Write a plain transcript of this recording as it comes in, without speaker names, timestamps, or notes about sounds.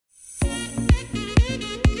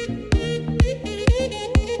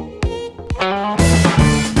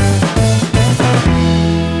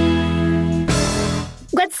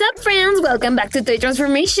welcome back to Toy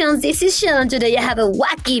Transformations. This is Chelle and today I have a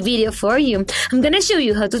wacky video for you. I'm gonna show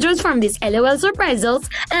you how to transform these LOL surprise dolls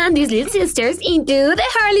and these little sisters into the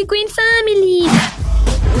Harley Quinn family.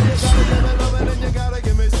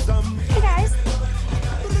 Hey guys.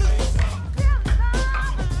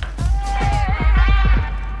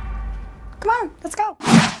 Come on, let's go.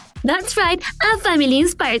 That's right, a family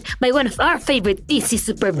inspired by one of our favorite DC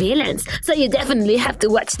Supervillains. So you definitely have to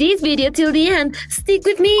watch this video till the end. Stick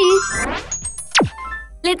with me!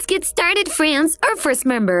 Let's get started, friends! Our first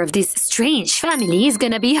member of this strange family is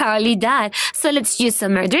gonna be Harley's dad, so let's use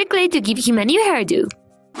some murder clay to give him a new hairdo.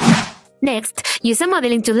 Next, use a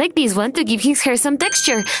modeling tool like this one to give his hair some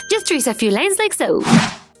texture. Just trace a few lines like so.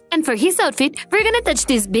 And for his outfit, we're gonna touch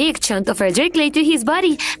this big chunk of murder clay to his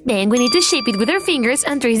body. Then we need to shape it with our fingers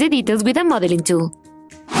and trace the details with a modeling tool.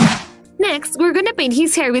 Next, we're gonna paint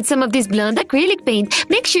his hair with some of this blonde acrylic paint.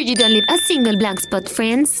 Make sure you don't leave a single blank spot,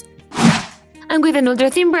 friends. And with an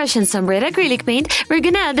ultra-thin brush and some red acrylic paint, we're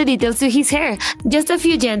gonna add the details to his hair. Just a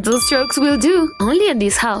few gentle strokes will do, only on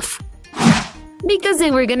this half. Because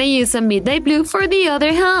then we're gonna use some midnight blue for the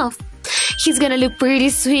other half. He's gonna look pretty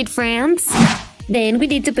sweet, friends. Then we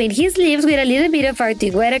need to paint his lips with a little bit of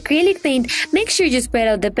Arctic White acrylic paint. Make sure you spread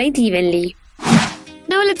out the paint evenly.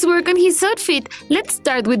 Now let's work on his outfit. Let's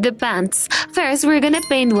start with the pants. First, we're gonna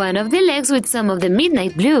paint one of the legs with some of the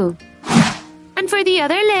midnight blue. And for the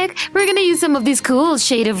other leg, we're gonna use some of this cool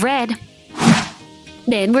shade of red.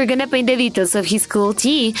 Then we're gonna paint the details of his cool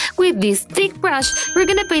tee. With this thick brush, we're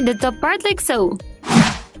gonna paint the top part like so.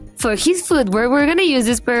 For his footwear, we're gonna use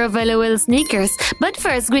this pair of LOL sneakers, but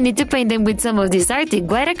first we need to paint them with some of this Arctic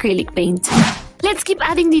White acrylic paint. Let's keep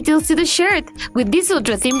adding details to the shirt. With this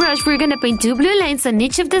ultra-thin brush, we're gonna paint 2 blue lines on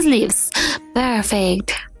each of the sleeves.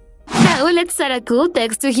 Perfect! Now let's add a cool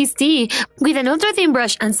text to his tee. With an ultra-thin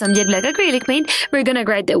brush and some jet black acrylic paint, we're gonna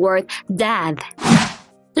write the word Dad.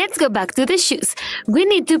 Let's go back to the shoes. We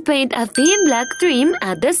need to paint a thin black trim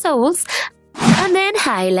at the soles, and then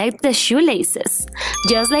highlight the shoelaces.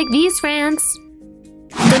 Just like these, friends.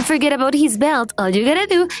 Don't forget about his belt. All you gotta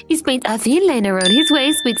do is paint a thin line around his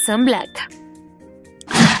waist with some black.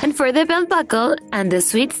 And for the belt buckle and the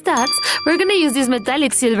sweet studs, we're gonna use this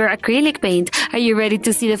metallic silver acrylic paint. Are you ready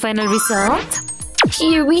to see the final result?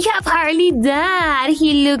 Here we have Harley Dad.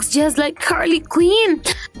 He looks just like Harley Quinn.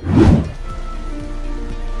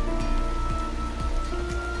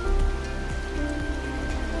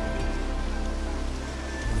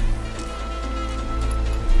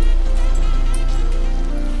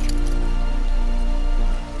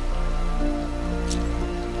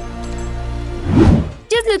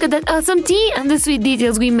 Just look at that awesome tee and the sweet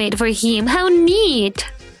details we made for him. How neat!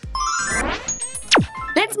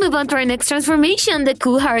 Let's move on to our next transformation, the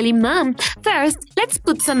cool Harley mom. First, let's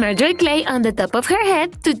put some murder clay on the top of her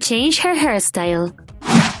head to change her hairstyle.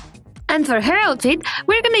 And for her outfit,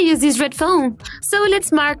 we're gonna use this red foam. So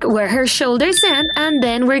let's mark where her shoulders end and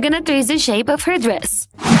then we're gonna trace the shape of her dress.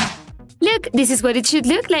 Look, this is what it should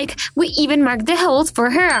look like. We even marked the holes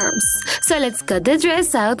for her arms. So let's cut the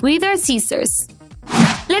dress out with our scissors.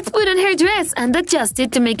 Let's put on her dress and adjust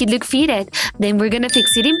it to make it look fitted. Then we're gonna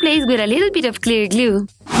fix it in place with a little bit of clear glue.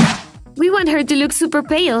 We want her to look super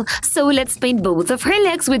pale, so let's paint both of her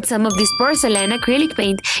legs with some of this porcelain acrylic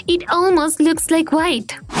paint. It almost looks like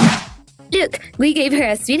white. Look, we gave her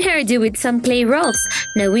a sweet hairdo with some clay rolls.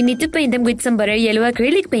 Now we need to paint them with some butter yellow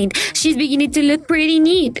acrylic paint. She's beginning to look pretty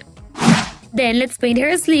neat. Then let's paint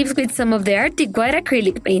her sleeves with some of the Arctic White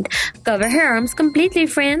acrylic paint. Cover her arms completely,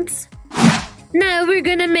 friends. Now we're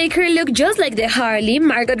gonna make her look just like the Harley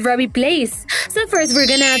Margot Robbie plays. So first we're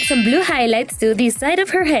gonna add some blue highlights to this side of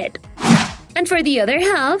her head. And for the other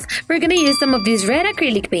half, we're gonna use some of this red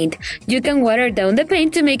acrylic paint. You can water down the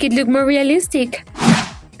paint to make it look more realistic.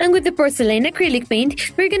 And with the porcelain acrylic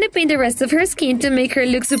paint, we're gonna paint the rest of her skin to make her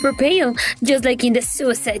look super pale, just like in the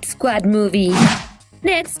Suicide Squad movie.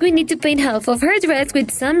 Next, we need to paint half of her dress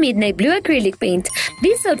with some midnight blue acrylic paint.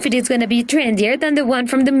 This outfit is gonna be trendier than the one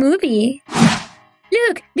from the movie.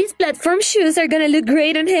 Look, these platform shoes are gonna look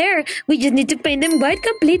great on her. We just need to paint them white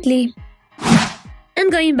completely. And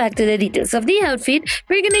going back to the details of the outfit,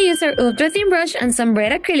 we're gonna use our ultra-thin brush and some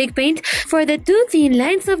red acrylic paint for the 2 thin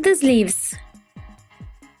lines of the sleeves.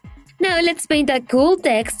 Now let's paint a cool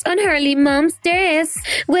text on Harley mom's dress.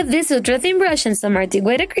 With this ultra-thin brush and some Arctic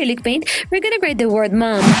White acrylic paint, we're gonna write the word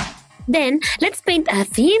mom. Then, let's paint a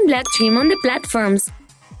thin black trim on the platforms.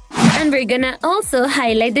 And we're gonna also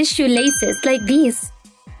highlight the shoelaces like this.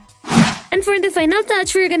 And for the final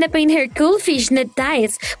touch, we're gonna paint her cool fishnet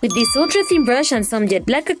ties with this ultra-thin brush and some jet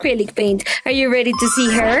black acrylic paint. Are you ready to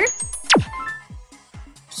see her?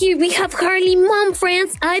 Here we have Harley mom,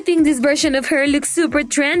 friends. I think this version of her looks super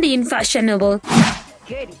trendy and fashionable.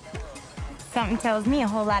 Goody. Something tells me a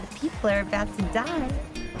whole lot of people are about to die.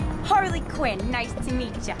 Harley Quinn, nice to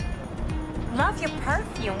meet ya. Love your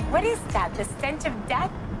perfume. What is that? The stench of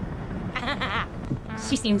death?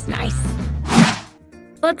 She seems nice.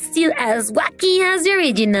 But still as wacky as the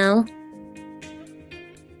original.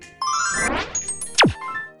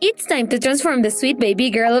 It's time to transform the sweet baby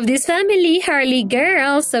girl of this family, Harley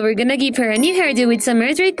girl, so we're gonna give her a new hairdo with some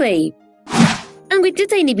earthly clay. And with 2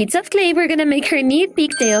 tiny bits of clay, we're gonna make her neat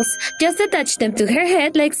pigtails. Just attach them to her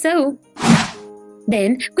head like so.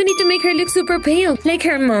 Then, we need to make her look super pale, like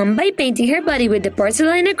her mom, by painting her body with the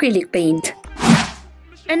porcelain acrylic paint.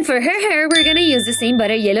 And for her hair, we're gonna use the same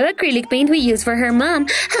butter yellow acrylic paint we used for her mom.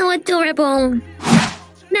 How adorable!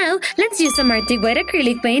 Now, let's use some Arctic white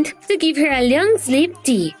acrylic paint to give her a long sleeve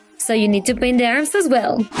tee. So you need to paint the arms as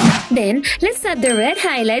well. Then, let's add the red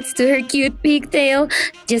highlights to her cute pigtail.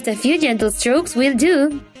 Just a few gentle strokes will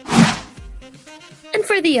do. And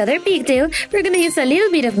for the other pigtail, we're gonna use a little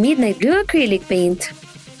bit of midnight blue acrylic paint.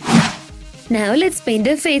 Now let's paint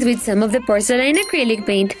the face with some of the porcelain acrylic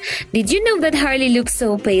paint. Did you know that Harley looks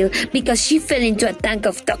so pale because she fell into a tank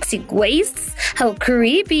of toxic wastes? How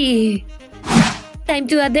creepy! Time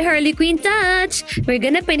to add the Harley Quinn touch! We're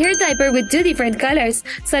gonna paint her diaper with 2 different colors,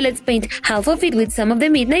 so let's paint half of it with some of the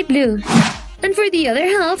midnight blue. And for the other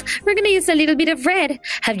half, we're gonna use a little bit of red.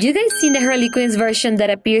 Have you guys seen the Harley Quinn's version that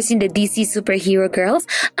appears in the DC Superhero Girls?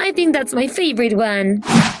 I think that's my favorite one.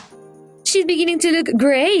 She's beginning to look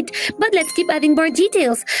great, but let's keep adding more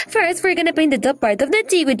details. First, we're gonna paint the top part of the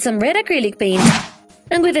tee with some red acrylic paint.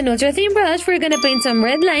 And with an ultra-thin brush, we're gonna paint some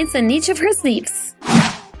red lines on each of her sleeves.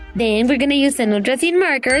 Then, we're gonna use an ultra-thin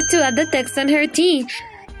marker to add the text on her tee.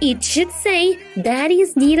 It should say,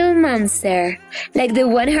 Daddy's Little Monster, like the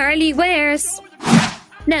one Harley wears.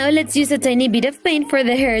 Now, let's use a tiny bit of paint for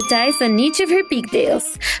the hair ties on each of her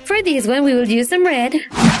pigtails. For this one, we will use some red.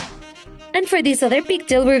 And for this other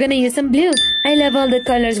pigtail, we're gonna use some blue. I love all the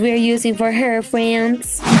colors we're using for her,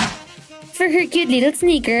 friends. For her cute little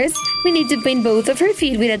sneakers, we need to paint both of her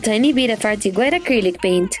feet with a tiny bit of Arctic white acrylic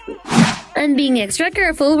paint. And being extra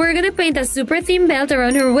careful, we're gonna paint a super thin belt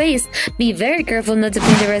around her waist. Be very careful not to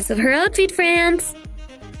paint the rest of her outfit, friends.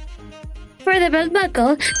 For the belt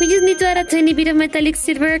buckle, we just need to add a tiny bit of metallic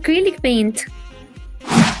silver acrylic paint.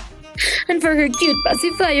 And for her cute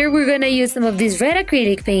pacifier, we're gonna use some of this red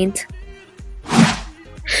acrylic paint.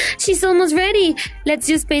 She's almost ready. Let's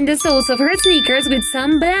just paint the soles of her sneakers with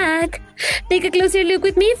some black. Take a closer look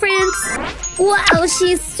with me, friends. Wow,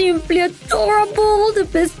 she's simply adorable. The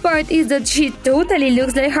best part is that she totally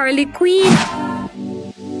looks like Harley Quinn.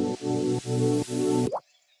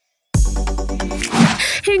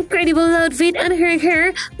 Her incredible outfit and her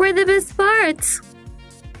hair were the best parts.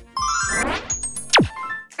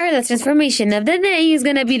 Our last transformation of the day is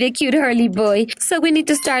gonna be the cute Harley boy, so we need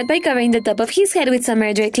to start by covering the top of his head with some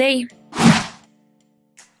airdry clay.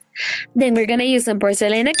 Then we're gonna use some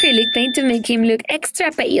porcelain acrylic paint to make him look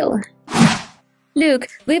extra pale. Look,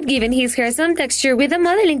 we've given his hair some texture with a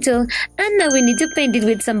modeling tool, and now we need to paint it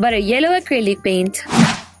with some butter yellow acrylic paint.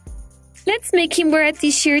 Let's make him wear a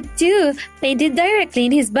t-shirt too, painted directly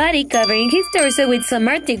in his body, covering his torso with some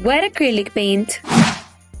Arctic white acrylic paint.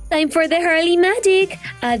 Time for the Harley magic!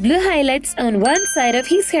 Add blue highlights on one side of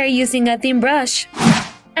his hair using a thin brush.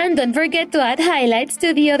 And don't forget to add highlights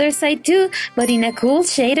to the other side too, but in a cool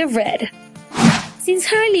shade of red. Since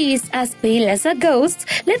Harley is as pale as a ghost,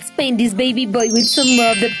 let's paint this baby boy with some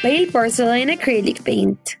more of the pale porcelain acrylic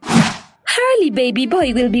paint. Harley baby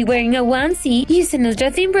boy will be wearing a onesie. Use an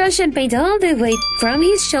ultra-thin brush and paint all the way from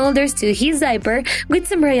his shoulders to his diaper with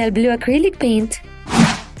some royal blue acrylic paint.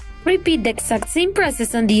 Repeat the exact same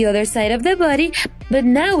process on the other side of the body, but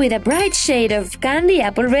now with a bright shade of candy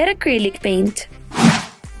apple red acrylic paint.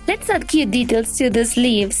 Let's add cute details to the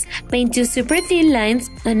sleeves. Paint 2 super thin lines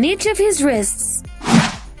on each of his wrists.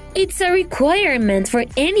 It's a requirement for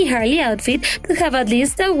any Harley outfit to have at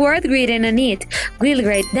least a word written on it. We'll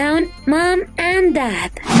write down Mom and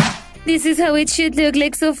Dad. This is how it should look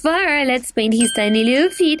like so far. Let's paint his tiny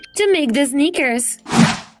little feet to make the sneakers.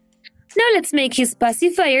 Now let's make his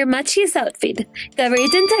pacifier match his outfit. Cover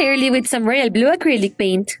it entirely with some royal blue acrylic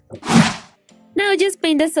paint. Now just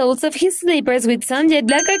paint the soles of his slippers with some jet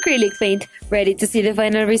black acrylic paint. Ready to see the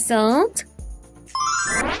final result?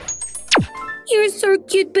 You're so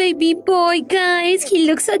cute, baby boy, guys. He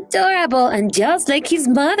looks adorable and just like his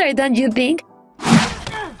mother, don't you think?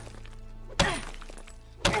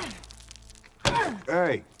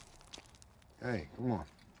 Hey. Hey, come on.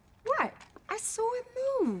 What? I saw it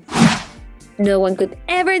move. No one could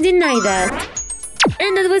ever deny that.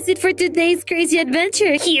 And that was it for today's crazy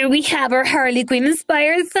adventure. Here we have our Harley Quinn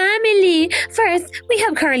inspired family. First, we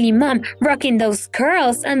have Harley mom rocking those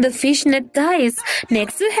curls and the fishnet ties.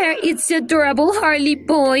 Next to her, it's the adorable Harley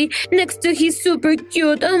boy. Next to his super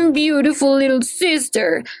cute and beautiful little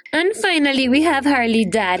sister. And finally, we have Harley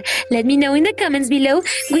dad. Let me know in the comments below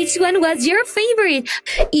which one was your favorite.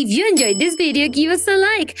 If you enjoyed this video, give us a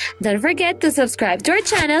like. Don't forget to subscribe to our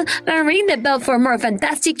channel and ring the bell for more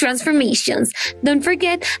fantastic transformations. Don't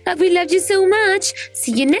forget that we love you so much.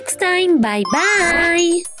 See you next time. Bye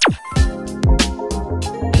bye.